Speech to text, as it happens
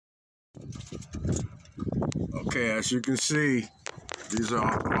Okay, as you can see, these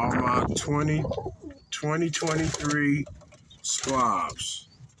are all my 2023 squabs.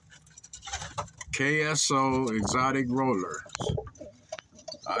 KSO exotic rollers.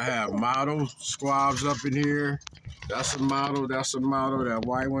 I have model squabs up in here. That's a model, that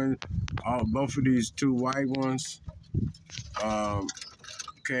white one. Both of these two white ones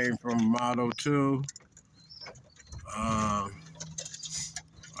came from Model 2. I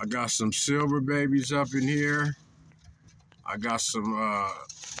got some silver babies up in here. I got some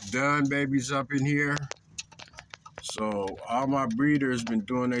dun babies up in here. So all my breeders been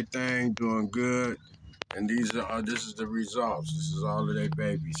doing their thing, doing good. And this is the results. This is all of their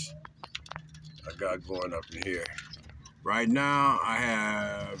babies I got going up in here. Right now, I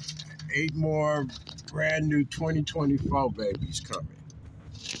have 8 more brand new 2024 babies coming.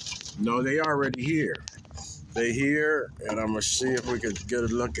 No, they already here. They here, and I'm gonna see if we could get a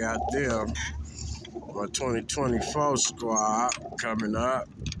look at them. My 2024 squad coming up.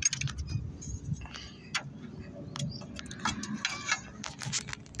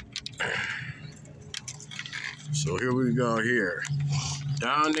 So here we go here.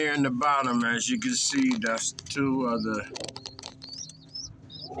 Down there in the bottom, as you can see, that's two of the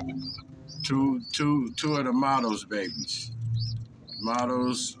models babies.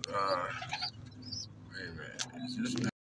 Models, wait a minute, is this